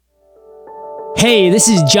Hey, this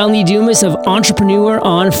is John Lee Dumas of Entrepreneur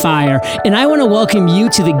on Fire, and I want to welcome you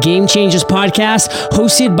to the Game Changers podcast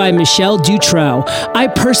hosted by Michelle Dutro. I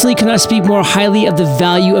personally cannot speak more highly of the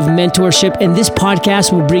value of mentorship, and this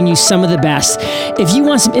podcast will bring you some of the best. If you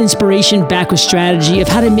want some inspiration backed with strategy of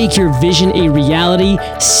how to make your vision a reality,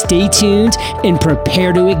 stay tuned and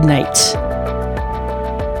prepare to ignite.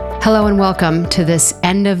 Hello and welcome to this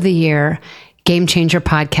end of the year Game Changer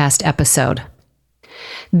podcast episode.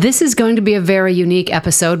 This is going to be a very unique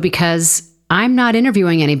episode because I'm not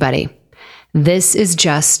interviewing anybody. This is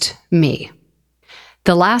just me.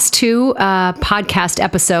 The last two podcast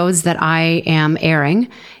episodes that I am airing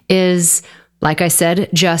is, like I said,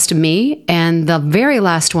 just me. And the very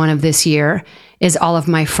last one of this year is all of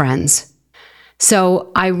my friends.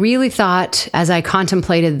 So I really thought, as I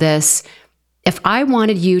contemplated this, if I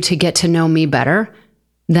wanted you to get to know me better,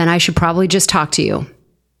 then I should probably just talk to you.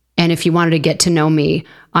 And if you wanted to get to know me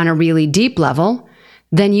on a really deep level,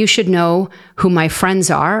 then you should know who my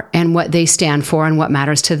friends are and what they stand for and what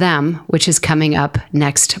matters to them, which is coming up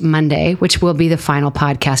next Monday, which will be the final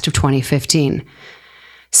podcast of 2015.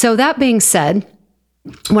 So that being said,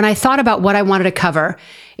 when I thought about what I wanted to cover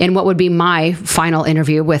in what would be my final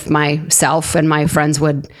interview with myself, and my friends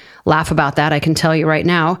would laugh about that, I can tell you right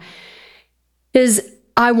now, is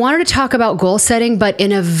I wanted to talk about goal setting, but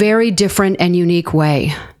in a very different and unique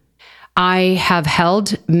way. I have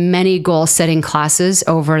held many goal setting classes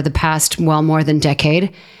over the past, more than a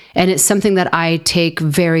decade, and it's something that I take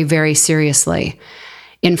very, very seriously.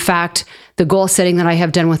 In fact, the goal setting that I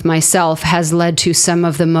have done with myself has led to some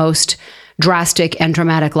of the most drastic and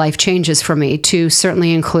dramatic life changes for me, to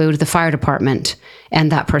certainly include the fire department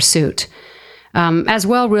and that pursuit. As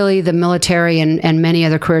well, really, the military and many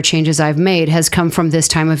other career changes I've made has come from this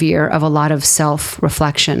time of year of a lot of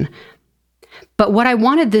self-reflection. But what I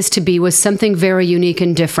wanted this to be was something very unique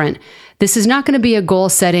and different. This is not going to be a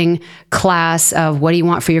goal-setting class of what do you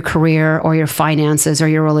want for your career or your finances or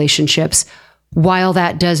your relationships, while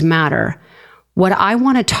that does matter. What I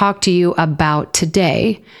want to talk to you about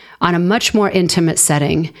today on a much more intimate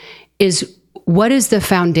setting is what is the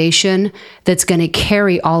foundation that's going to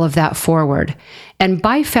carry all of that forward? And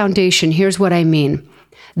by foundation, here's what I mean.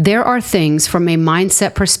 There are things from a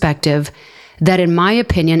mindset perspective that, in my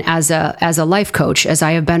opinion, as a life coach, as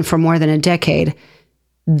I have been for more than a decade,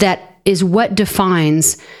 that is what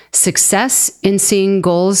defines success in seeing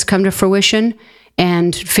goals come to fruition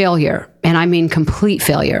and failure. And I mean complete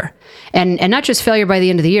failure. And not just failure by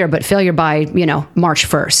the end of the year, but failure by, March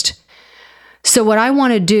 1st. So what I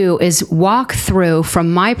want to do is walk through,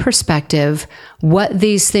 from my perspective, what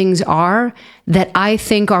these things are that I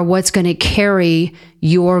think are what's going to carry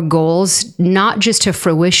your goals, not just to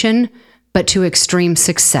fruition, but to extreme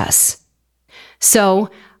success. So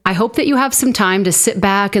I hope that you have some time to sit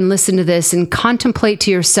back and listen to this and contemplate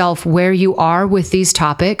to yourself where you are with these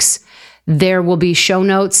topics. There will be show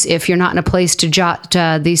notes if you're not in a place to jot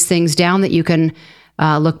these things down that you can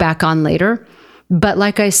look back on later. But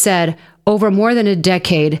like I said, over more than a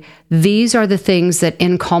decade, these are the things that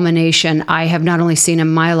in culmination I have not only seen in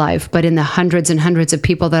my life, but in the hundreds and hundreds of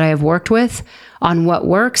people that I have worked with on what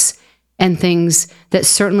works and things that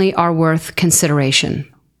certainly are worth consideration.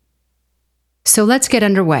 So let's get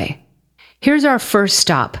underway. Here's our first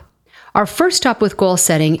stop. Our first stop with goal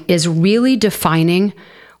setting is really defining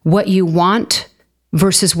what you want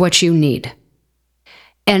versus what you need.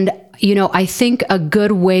 And I think a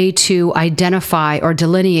good way to identify or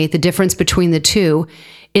delineate the difference between the two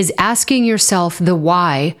is asking yourself the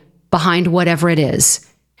why behind whatever it is.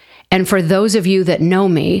 And for those of you that know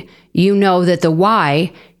me, you know that the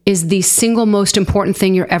why is the single most important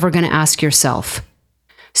thing you're ever going to ask yourself.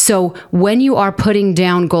 So when you are putting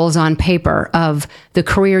down goals on paper of the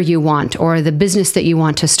career you want, or the business that you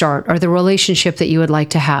want to start, or the relationship that you would like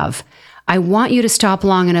to have, I want you to stop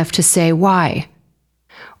long enough to say, why?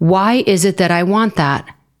 Why is it that I want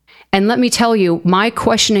that? And let me tell you, my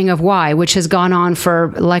questioning of why, which has gone on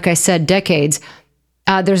for, like I said, decades,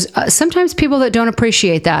 there's sometimes people that don't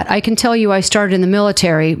appreciate that. I can tell you I started in the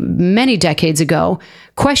military many decades ago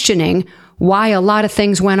questioning why a lot of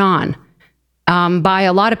things went on by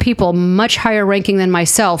a lot of people much higher ranking than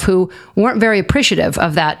myself who weren't very appreciative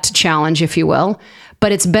of that challenge, if you will.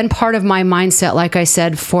 But it's been part of my mindset, like I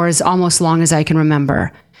said, for as almost long as I can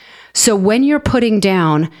remember. So when you're putting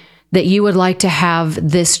down that you would like to have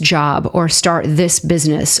this job or start this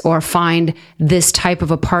business or find this type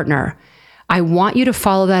of a partner, I want you to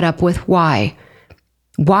follow that up with why.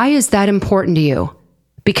 Why is that important to you?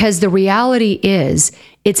 Because the reality is,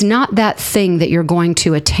 it's not that thing that you're going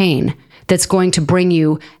to attain that's going to bring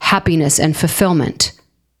you happiness and fulfillment.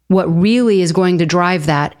 What really is going to drive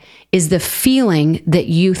that is the feeling that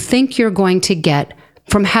you think you're going to get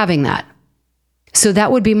from having that. So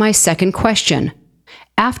that would be my second question.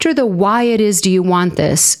 After the why it is do you want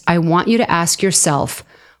this, I want you to ask yourself,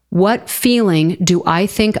 what feeling do I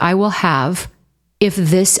think I will have if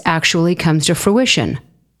this actually comes to fruition?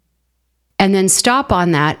 And then stop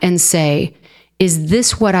on that and say, is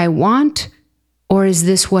this what I want or is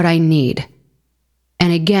this what I need?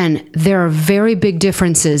 And again, there are very big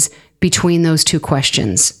differences between those two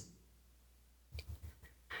questions.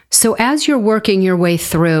 So as you're working your way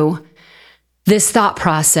through this thought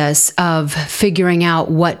process of figuring out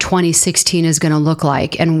what 2016 is going to look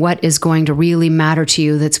like and what is going to really matter to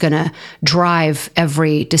you, that's going to drive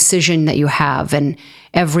every decision that you have and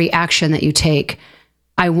every action that you take,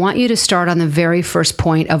 I want you to start on the very first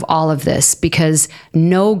point of all of this, because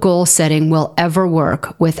no goal setting will ever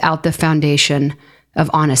work without the foundation of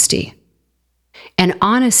honesty. And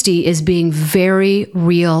honesty is being very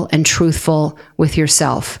real and truthful with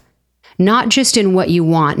yourself. Not just in what you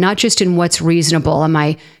want, not just in what's reasonable. Am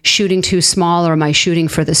I shooting too small or am I shooting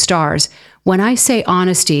for the stars? When I say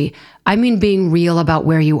honesty, I mean being real about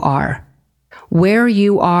where you are. Where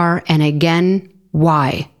you are, and again,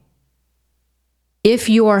 why. If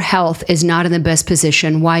your health is not in the best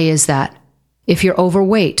position, why is that? If you're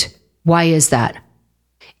overweight, why is that?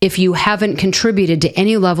 If you haven't contributed to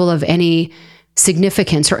any level of any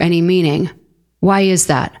significance or any meaning, why is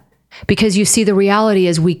that? Because you see, the reality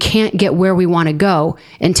is we can't get where we want to go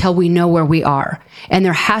until we know where we are. And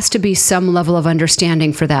there has to be some level of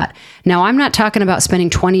understanding for that. Now, I'm not talking about spending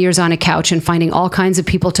 20 years on a couch and finding all kinds of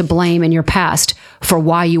people to blame in your past for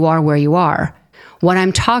why you are where you are. What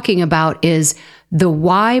I'm talking about is the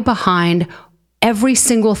why behind every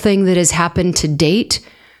single thing that has happened to date.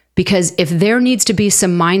 Because if there needs to be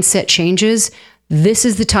some mindset changes, this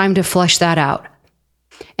is the time to flesh that out.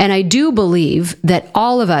 And I do believe that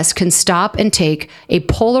all of us can stop and take a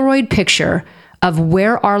Polaroid picture of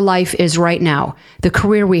where our life is right now, the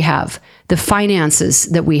career we have, the finances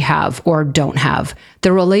that we have or don't have,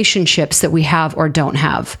 the relationships that we have or don't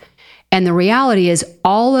have. And the reality is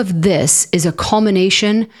all of this is a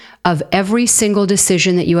culmination of every single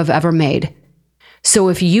decision that you have ever made. So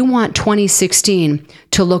if you want 2016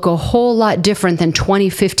 to look a whole lot different than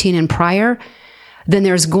 2015 and prior, then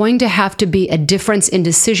there's going to have to be a difference in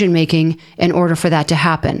decision making in order for that to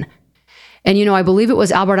happen. And I believe it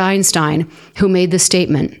was Albert Einstein who made the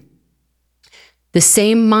statement, the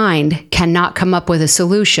same mind cannot come up with a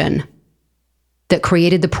solution that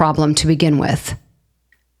created the problem to begin with.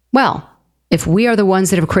 Well, if we are the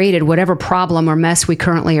ones that have created whatever problem or mess we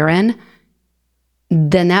currently are in,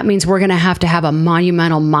 then that means we're going to have a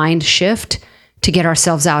monumental mind shift to get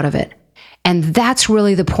ourselves out of it. And that's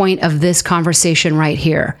really the point of this conversation right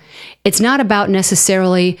here. It's not about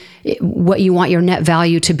necessarily what you want your net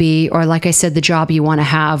value to be, or like I said, the job you want to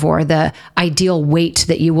have, or the ideal weight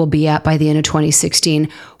that you will be at by the end of 2016.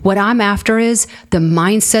 What I'm after is the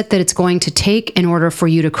mindset that it's going to take in order for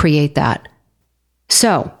you to create that.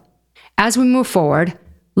 So, as we move forward,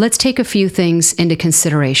 let's take a few things into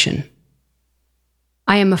consideration.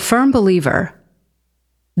 I am a firm believer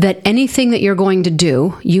that anything that you're going to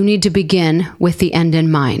do, you need to begin with the end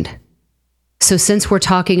in mind. So since we're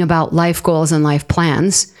talking about life goals and life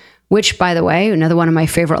plans, which, by the way, another one of my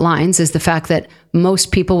favorite lines is the fact that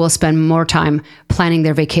most people will spend more time planning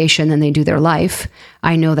their vacation than they do their life.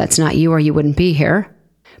 I know that's not you, or you wouldn't be here.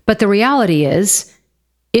 But the reality is,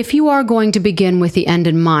 if you are going to begin with the end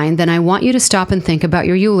in mind, then I want you to stop and think about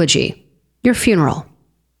your eulogy, your funeral.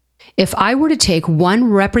 If I were to take one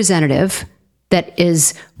representative that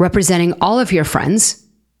is representing all of your friends,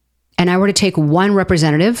 and I were to take one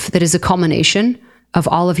representative that is a culmination of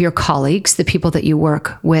all of your colleagues, the people that you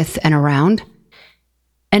work with and around,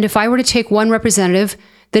 and if I were to take one representative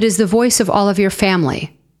that is the voice of all of your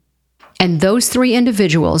family, and those three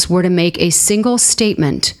individuals were to make a single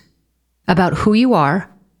statement about who you are,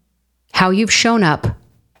 how you've shown up,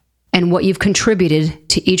 and what you've contributed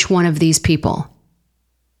to each one of these people,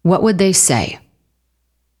 what would they say?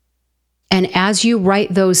 And as you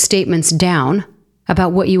write those statements down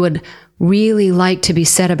about what you would really like to be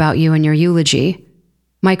said about you in your eulogy,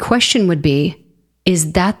 my question would be,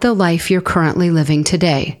 is that the life you're currently living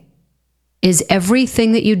today? Is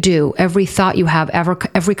everything that you do, every thought you have,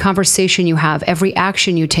 every conversation you have, every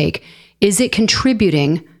action you take, is it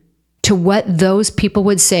contributing to what those people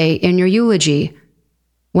would say in your eulogy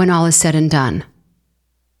when all is said and done?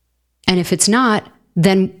 And if it's not,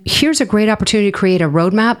 then here's a great opportunity to create a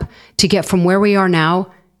roadmap to get from where we are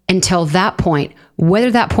now until that point,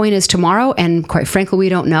 whether that point is tomorrow, and quite frankly, we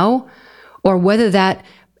don't know, or whether that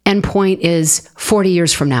endpoint is 40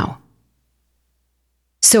 years from now.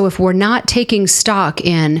 So if we're not taking stock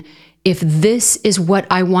in, if this is what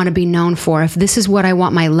I want to be known for, if this is what I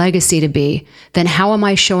want my legacy to be, then how am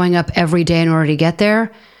I showing up every day in order to get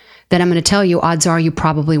there? Then I'm going to tell you, odds are you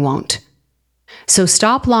probably won't. So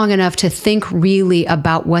stop long enough to think really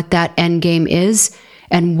about what that end game is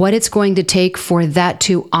and what it's going to take for that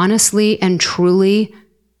to honestly and truly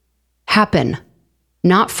happen.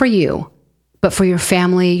 Not for you, but for your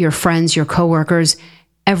family, your friends, your coworkers,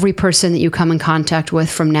 every person that you come in contact with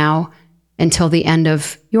from now until the end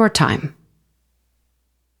of your time.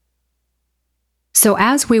 So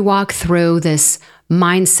as we walk through this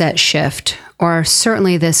mindset shift, or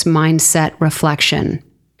certainly this mindset reflection,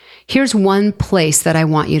 here's one place that I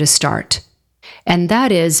want you to start. And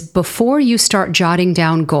that is, before you start jotting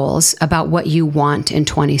down goals about what you want in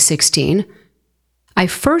 2016, I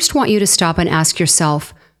first want you to stop and ask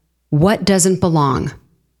yourself, what doesn't belong?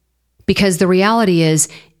 Because the reality is,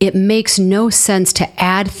 it makes no sense to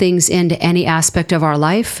add things into any aspect of our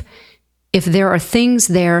life if there are things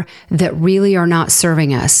there that really are not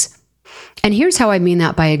serving us. And here's how I mean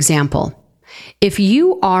that by example. If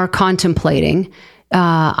you are contemplating,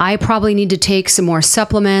 I probably need to take some more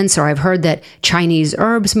supplements, or I've heard that Chinese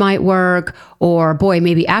herbs might work, or boy,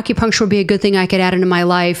 maybe acupuncture would be a good thing I could add into my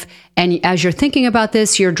life. And as you're thinking about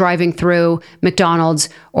this, you're driving through McDonald's,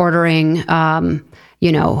 ordering,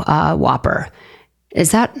 Whopper.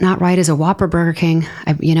 Is that not right? Is a Whopper Burger King?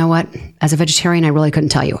 You know what? As a vegetarian, I really couldn't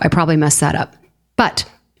tell you. I probably messed that up. But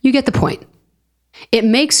you get the point. It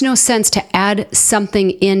makes no sense to add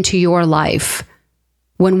something into your life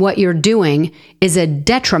when what you're doing is a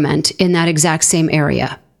detriment in that exact same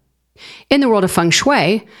area. In the world of feng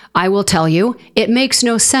shui, I will tell you, it makes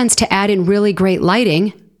no sense to add in really great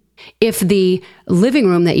lighting if the living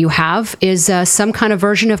room that you have is some kind of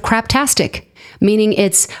version of craptastic, meaning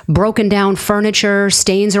it's broken down furniture,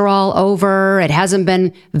 stains are all over, it hasn't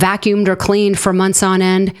been vacuumed or cleaned for months on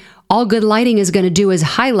end. All good lighting is going to do is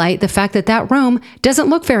highlight the fact that that room doesn't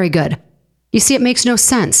look very good. You see, it makes no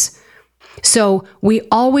sense. So we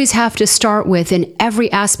always have to start with, in every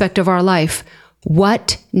aspect of our life,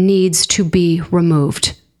 what needs to be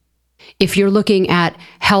removed. If you're looking at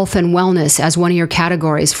health and wellness as one of your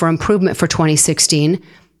categories for improvement for 2016,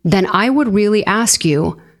 then I would really ask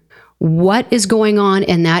you, what is going on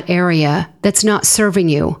in that area that's not serving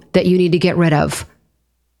you that you need to get rid of?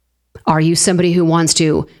 Are you somebody who wants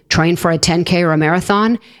to train for a 10K or a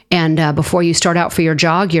marathon, and before you start out for your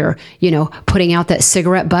jog, you're, putting out that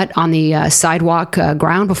cigarette butt on the sidewalk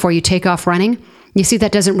ground before you take off running? You see,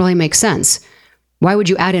 that doesn't really make sense. Why would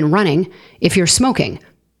you add in running if you're smoking?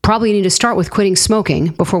 Probably need to start with quitting smoking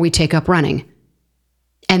before we take up running.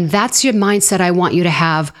 And that's your mindset I want you to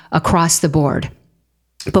have across the board.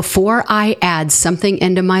 Before I add something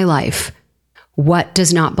into my life, what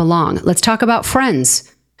does not belong? Let's talk about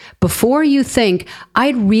friends. Before you think,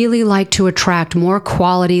 I'd really like to attract more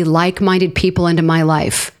quality, like-minded people into my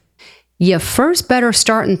life, you first better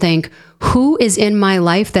start and think, who is in my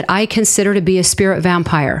life that I consider to be a spirit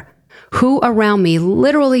vampire? Who around me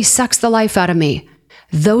literally sucks the life out of me?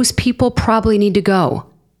 Those people probably need to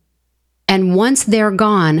go. And once they're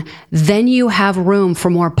gone, then you have room for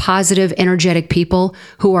more positive, energetic people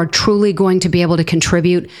who are truly going to be able to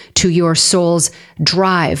contribute to your soul's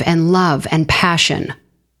drive and love and passion.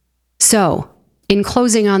 So, in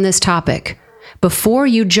closing on this topic, before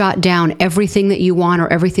you jot down everything that you want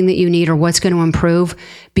or everything that you need or what's going to improve,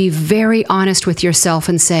 be very honest with yourself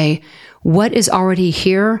and say, what is already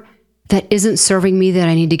here that isn't serving me that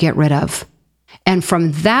I need to get rid of? And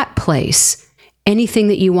from that place, anything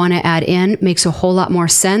that you want to add in makes a whole lot more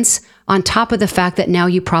sense, on top of the fact that now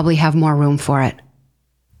you probably have more room for it.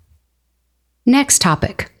 Next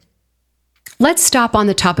topic. Let's stop on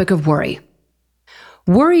the topic of worry.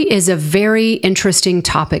 Worry is a very interesting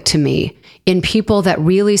topic to me in people that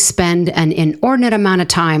really spend an inordinate amount of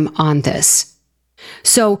time on this.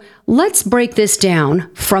 So let's break this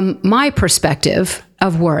down from my perspective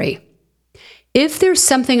of worry. If there's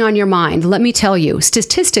something on your mind, let me tell you,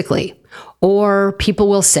 statistically, or people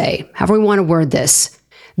will say, however we want to word this,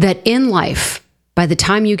 that in life, by the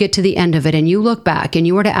time you get to the end of it and you look back and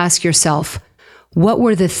you were to ask yourself, what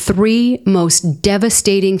were the 3 most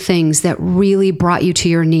devastating things that really brought you to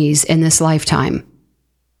your knees in this lifetime?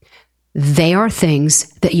 They are things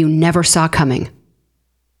that you never saw coming.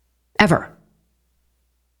 Ever.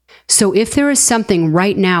 So if there is something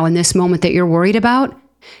right now in this moment that you're worried about,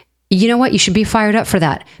 you know what? You should be fired up for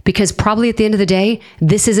that, because probably at the end of the day,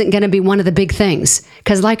 this isn't going to be one of the big things.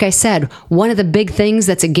 Because like I said, one of the big things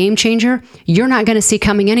that's a game changer, you're not going to see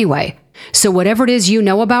coming anyway. So whatever it is you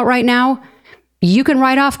know about right now, you can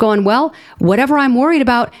write off going, well, whatever I'm worried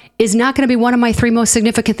about is not going to be one of my 3 most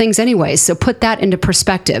significant things anyways. So put that into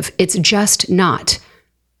perspective. It's just not.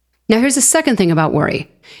 Now, here's the second thing about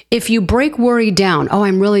worry. If you break worry down, oh,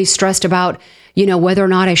 I'm really stressed about, whether or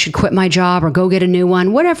not I should quit my job or go get a new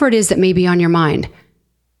one, whatever it is that may be on your mind.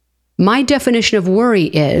 My definition of worry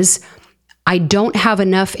is I don't have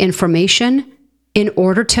enough information in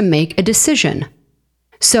order to make a decision.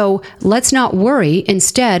 So let's not worry.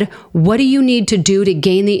 Instead, what do you need to do to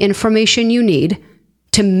gain the information you need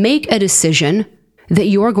to make a decision that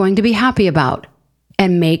you're going to be happy about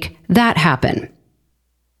and make that happen?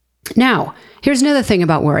 Now, here's another thing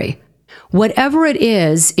about worry. Whatever it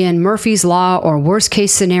is in Murphy's Law or worst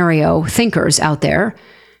case scenario thinkers out there,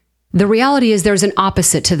 the reality is there's an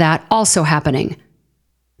opposite to that also happening.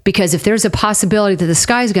 Because if there's a possibility that the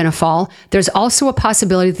sky is going to fall, there's also a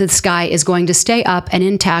possibility that the sky is going to stay up and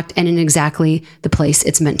intact and in exactly the place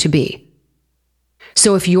it's meant to be.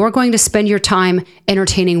 So if you're going to spend your time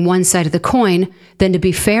entertaining one side of the coin, then to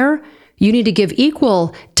be fair, you need to give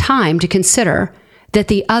equal time to consider that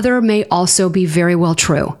the other may also be very well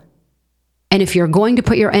true. And if you're going to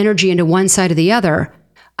put your energy into one side or the other,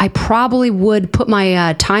 I probably would put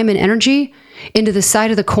my time and energy into the side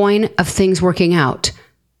of the coin of things working out.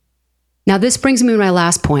 Now, this brings me to my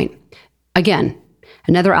last point. Again,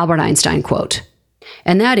 another Albert Einstein quote.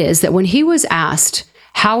 And that is that when he was asked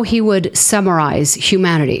how he would summarize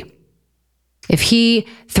humanity, if he,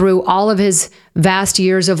 through all of his vast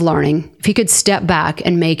years of learning, if he could step back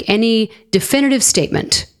and make any definitive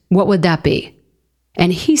statement, what would that be?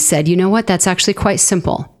 And he said, you know what? That's actually quite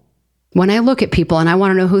simple. When I look at people and I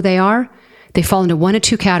want to know who they are, they fall into one of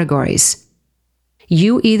two categories.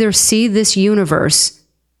 You either see this universe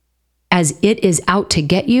as it is out to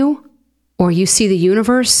get you, or you see the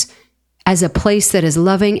universe as a place that is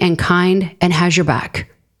loving and kind and has your back.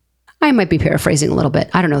 I might be paraphrasing a little bit.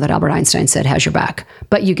 I don't know that Albert Einstein said has your back,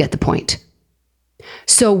 but you get the point.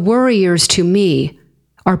 So worriers to me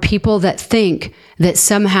are people that think that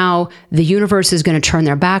somehow the universe is going to turn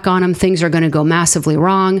their back on them. Things are going to go massively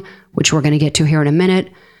wrong, which we're going to get to here in a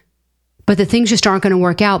minute. But the things just aren't going to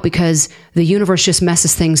work out because the universe just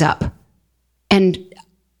messes things up. And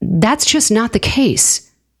that's just not the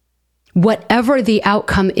case. Whatever the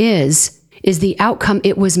outcome is the outcome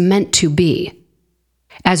it was meant to be.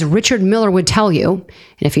 As Richard Miller would tell you, and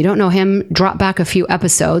if you don't know him, drop back a few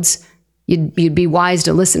episodes. You'd be wise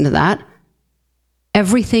to listen to that.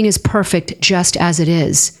 Everything is perfect just as it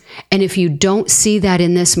is. And if you don't see that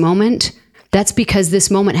in this moment, that's because this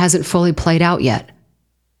moment hasn't fully played out yet.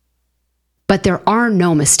 But there are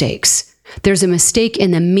no mistakes. There's a mistake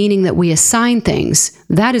in the meaning that we assign things.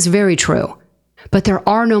 That is very true. But there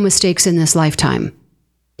are no mistakes in this lifetime.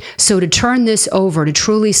 So to turn this over, to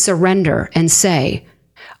truly surrender and say,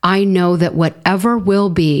 I know that whatever will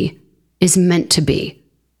be is meant to be.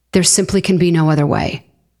 There simply can be no other way.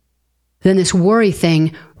 Then this worry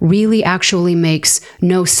thing really actually makes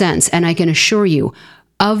no sense. And I can assure you,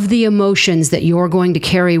 of the emotions that you're going to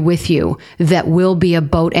carry with you that will be a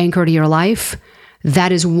boat anchor to your life,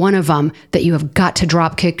 that is one of them that you have got to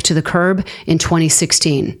drop kick to the curb in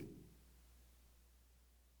 2016.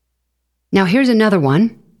 Now, here's another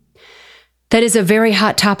one that is a very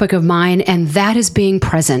hot topic of mine, and that is being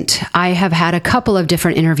present. I have had a couple of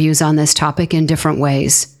different interviews on this topic in different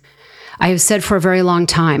ways. I have said for a very long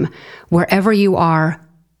time, wherever you are,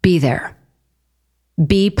 be there.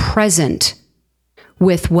 Be present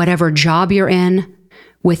with whatever job you're in,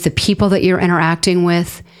 with the people that you're interacting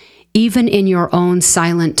with, even in your own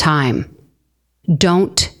silent time.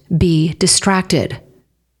 Don't be distracted.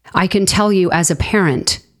 I can tell you as a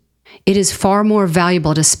parent, it is far more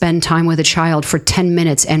valuable to spend time with a child for 10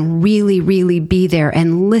 minutes and really, really be there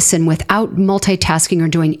and listen without multitasking or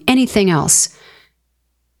doing anything else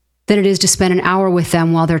than it is to spend an hour with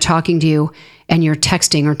them while they're talking to you and you're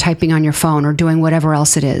texting or typing on your phone or doing whatever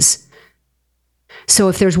else it is. So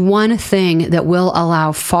if there's one thing that will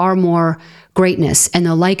allow far more greatness and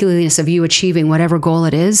the likeliness of you achieving whatever goal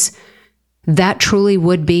it is, that truly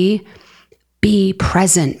would be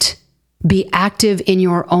present. Be active in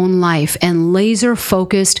your own life and laser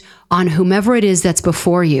focused on whomever it is that's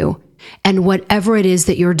before you and whatever it is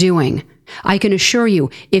that you're doing. I can assure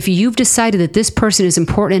you, if you've decided that this person is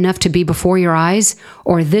important enough to be before your eyes,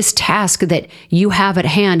 or this task that you have at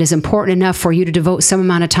hand is important enough for you to devote some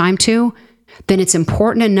amount of time to, then it's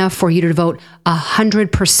important enough for you to devote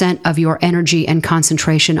 100% of your energy and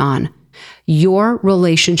concentration on. Your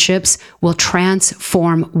relationships will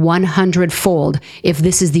transform 100-fold if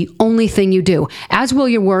this is the only thing you do, as will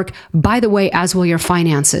your work, by the way, as will your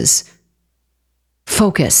finances.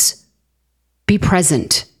 Focus. Be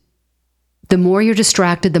present. The more you're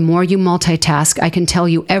distracted, the more you multitask, I can tell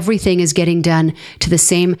you everything is getting done to the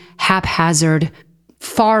same haphazard,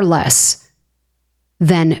 far less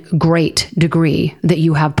than great degree that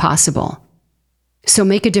you have possible. So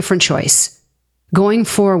make a different choice. Going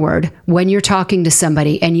forward, when you're talking to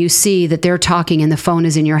somebody and you see that they're talking and the phone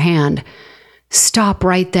is in your hand, stop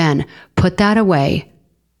right then, put that away,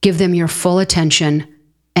 give them your full attention,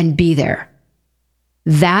 and be there.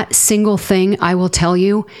 That single thing, I will tell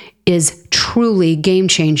you, is truly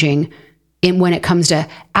game-changing when it comes to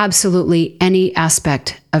absolutely any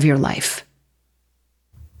aspect of your life.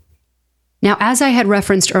 Now, as I had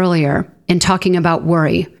referenced earlier in talking about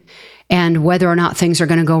worry and whether or not things are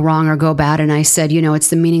going to go wrong or go bad, and I said, it's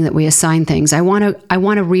the meaning that we assign things. I want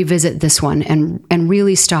to revisit this one and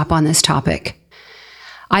really stop on this topic.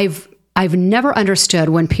 I've never understood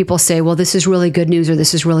when people say, well, this is really good news or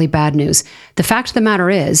this is really bad news. The fact of the matter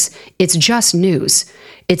is, it's just news.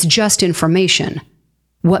 It's just information.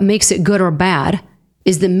 What makes it good or bad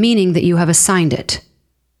is the meaning that you have assigned it.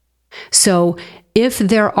 So if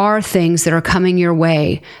there are things that are coming your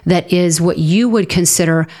way that is what you would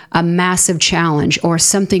consider a massive challenge or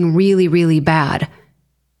something really, really bad,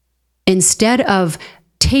 instead of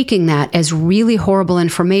taking that as really horrible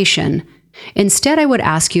information, instead, I would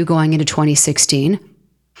ask you going into 2016,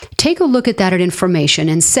 take a look at that information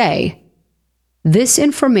and say, this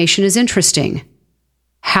information is interesting.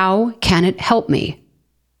 How can it help me?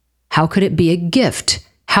 How could it be a gift?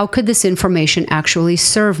 How could this information actually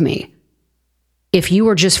serve me? If you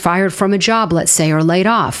were just fired from a job, let's say, or laid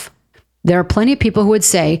off, there are plenty of people who would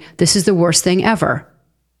say, this is the worst thing ever.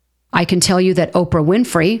 I can tell you that Oprah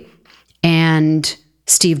Winfrey and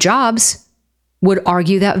Steve Jobs would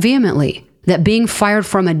argue that vehemently, that being fired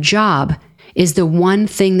from a job is the one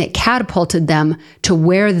thing that catapulted them to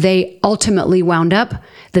where they ultimately wound up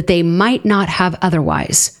that they might not have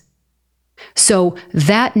otherwise. So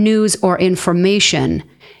that news or information,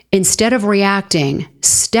 instead of reacting,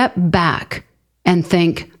 step back and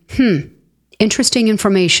think, interesting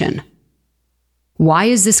information. Why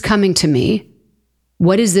is this coming to me?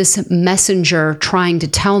 What is this messenger trying to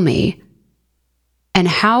tell me? And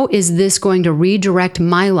how is this going to redirect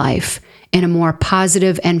my life in a more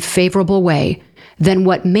positive and favorable way than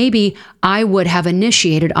what maybe I would have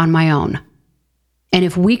initiated on my own? And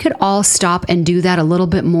if we could all stop and do that a little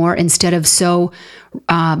bit more instead of so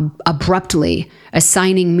abruptly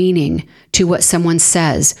assigning meaning to what someone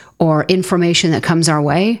says or information that comes our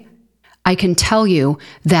way, I can tell you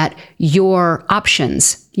that your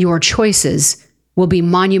options, your choices will be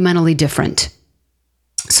monumentally different.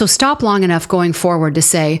 So stop long enough going forward to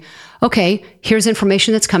say, okay, here's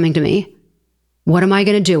information that's coming to me. What am I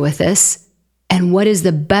going to do with this? And what is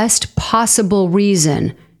the best possible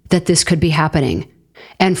reason that this could be happening?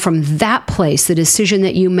 And from that place, the decision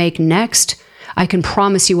that you make next, I can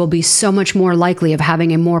promise you will be so much more likely of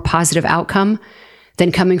having a more positive outcome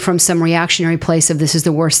than coming from some reactionary place of this is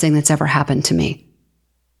the worst thing that's ever happened to me.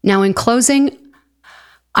 Now, in closing,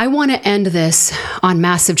 I want to end this on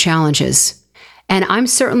massive challenges. And I'm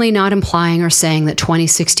certainly not implying or saying that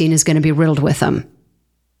 2016 is going to be riddled with them.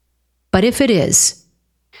 But if it is,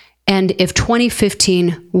 and if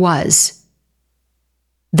 2015 was,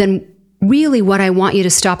 then really what I want you to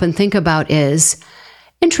stop and think about is,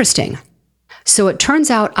 interesting. So it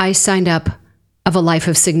turns out I signed up of a life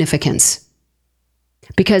of significance.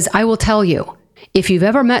 Because I will tell you, if you've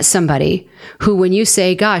ever met somebody who, when you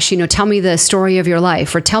say, gosh, tell me the story of your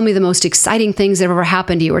life, or tell me the most exciting things that have ever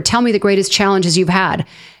happened to you, or tell me the greatest challenges you've had.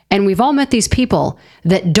 And we've all met these people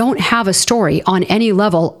that don't have a story on any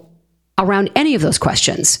level around any of those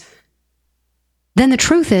questions. Then the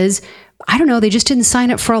truth is, I don't know, they just didn't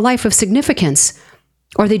sign up for a life of significance,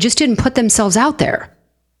 or they just didn't put themselves out there.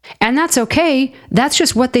 And that's okay. That's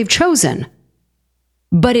just what they've chosen.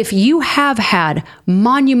 But if you have had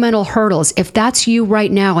monumental hurdles, if that's you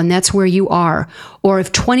right now and that's where you are, or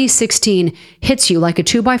if 2016 hits you like a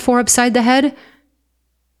 2x4 upside the head,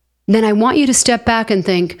 then I want you to step back and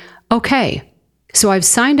think, okay, so I've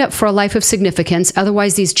signed up for a life of significance.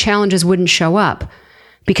 Otherwise, these challenges wouldn't show up,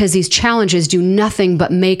 because these challenges do nothing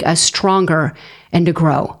but make us stronger and to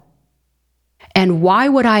grow. And why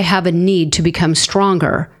would I have a need to become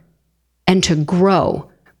stronger and to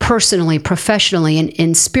grow personally, professionally,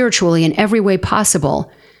 and spiritually in every way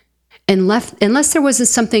possible, unless there wasn't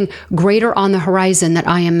something greater on the horizon that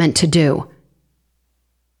I am meant to do?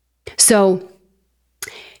 So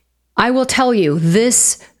I will tell you,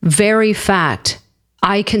 this very fact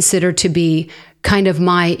I consider to be kind of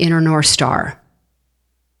my inner North Star.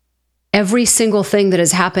 Every single thing that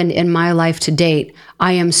has happened in my life to date,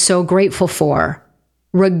 I am so grateful for,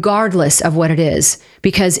 regardless of what it is.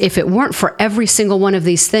 Because if it weren't for every single one of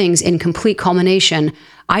these things in complete culmination,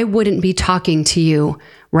 I wouldn't be talking to you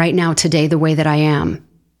right now today the way that I am.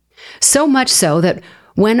 So much so that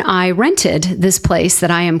when I rented this place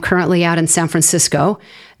that I am currently out in San Francisco,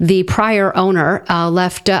 the prior owner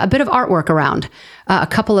left a bit of artwork around, a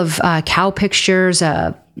couple of cow pictures,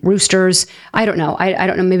 roosters. I don't know. I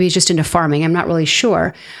don't know. Maybe he's just into farming. I'm not really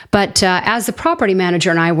sure. But as the property manager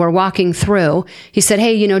and I were walking through, he said,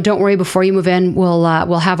 "Hey, don't worry. Before you move in, we'll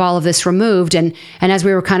have all of this removed." And as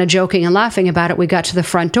we were kind of joking and laughing about it, we got to the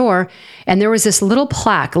front door, and there was this little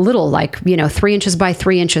plaque, 3 inches by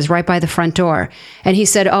 3 inches, right by the front door. And he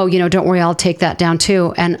said, "Oh, don't worry. I'll take that down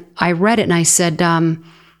too." And I read it and I said,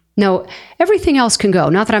 "No, everything else can go.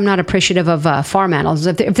 Not that I'm not appreciative of farm animals.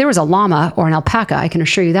 If there was a llama or an alpaca, I can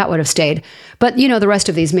assure you that would have stayed. But the rest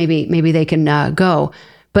of these, maybe they can go.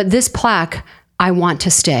 But this plaque, I want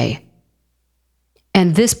to stay."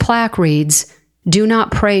 And this plaque reads, "Do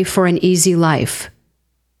not pray for an easy life.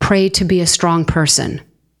 Pray to be a strong person."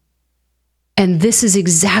 And this is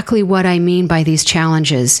exactly what I mean by these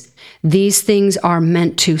challenges. These things are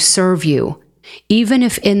meant to serve you. Even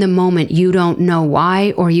if in the moment you don't know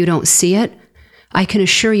why or you don't see it, I can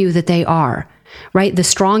assure you that they are, right? The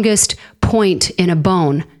strongest point in a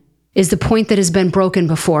bone is the point that has been broken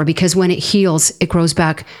before, because when it heals, it grows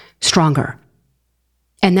back stronger.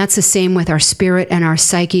 And that's the same with our spirit and our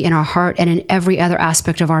psyche and our heart and in every other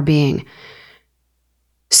aspect of our being.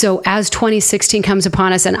 So as 2016 comes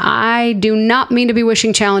upon us, and I do not mean to be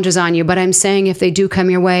wishing challenges on you, but I'm saying if they do come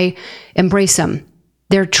your way, embrace them.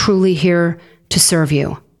 They're truly here to serve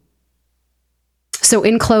you. So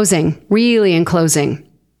in closing, really in closing,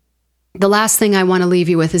 the last thing I want to leave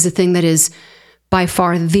you with is a thing that is by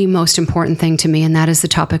far the most important thing to me, and that is the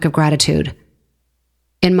topic of gratitude.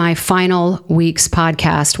 In my final week's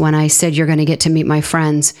podcast, when I said you're going to get to meet my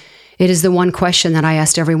friends, it is the one question that I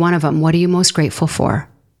asked every one of them: what are you most grateful for?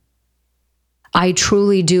 I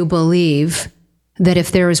truly do believe that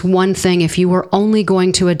if there is one thing, if you were only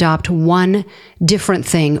going to adopt one different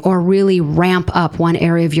thing or really ramp up one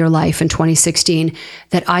area of your life in 2016,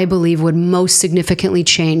 that I believe would most significantly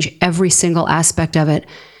change every single aspect of it,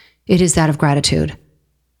 it is that of gratitude.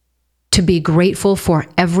 To be grateful for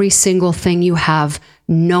every single thing you have,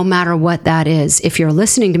 no matter what that is. If you're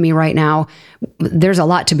listening to me right now, there's a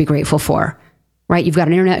lot to be grateful for. Right? You've got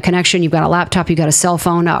an internet connection, you've got a laptop, you've got a cell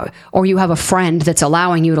phone, or you have a friend that's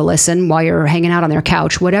allowing you to listen while you're hanging out on their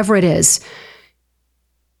couch, whatever it is.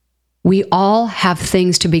 We all have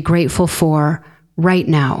things to be grateful for right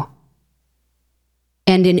now.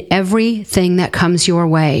 And in everything that comes your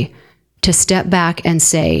way, to step back and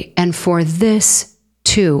say, and for this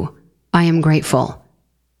too, I am grateful.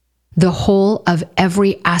 The whole of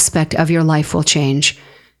every aspect of your life will change.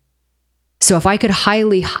 So if I could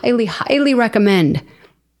highly, highly, highly recommend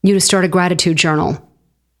you to start a gratitude journal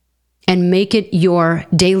and make it your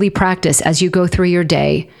daily practice as you go through your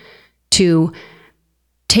day to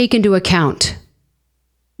take into account,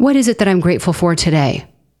 what is it that I'm grateful for today?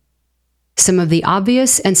 Some of the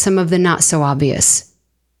obvious and some of the not so obvious.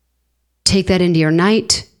 Take that into your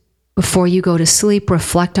night. Before you go to sleep,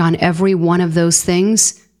 reflect on every one of those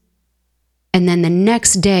things. And then the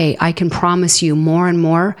next day, I can promise you more and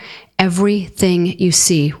more, everything you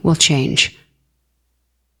see will change.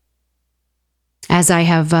 As I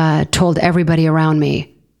have told everybody around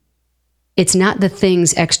me, it's not the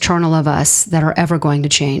things external of us that are ever going to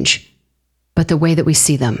change, but the way that we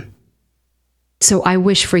see them. So I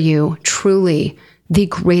wish for you truly the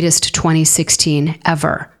greatest 2016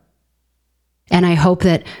 ever. And I hope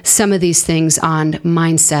that some of these things on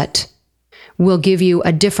mindset will give you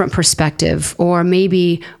a different perspective, or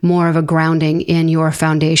maybe more of a grounding in your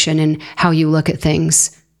foundation and how you look at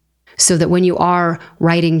things, so that when you are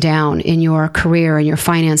writing down in your career and your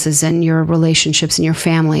finances and your relationships and your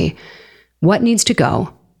family, what needs to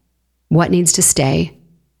go, what needs to stay,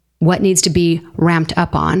 what needs to be ramped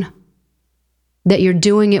up on, that you're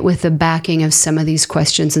doing it with the backing of some of these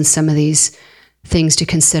questions and some of these things to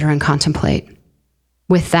consider and contemplate.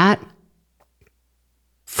 With that,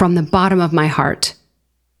 from the bottom of my heart,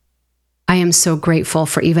 I am so grateful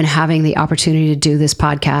for even having the opportunity to do this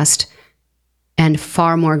podcast, and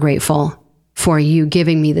far more grateful for you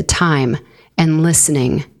giving me the time and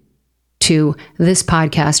listening to this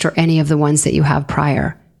podcast or any of the ones that you have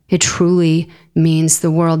prior. It truly means the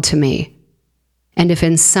world to me. And if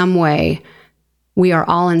in some way we are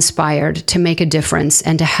all inspired to make a difference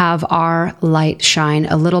and to have our light shine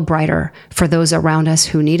a little brighter for those around us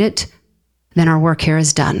who need it, then our work here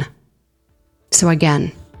is done. So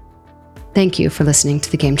again, thank you for listening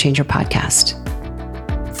to the Game Changer Podcast.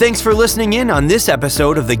 Thanks for listening in on this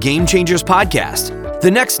episode of the Game Changers Podcast. The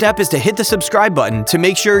next step is to hit the subscribe button to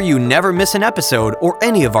make sure you never miss an episode or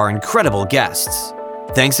any of our incredible guests.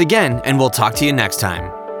 Thanks again, and we'll talk to you next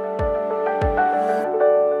time.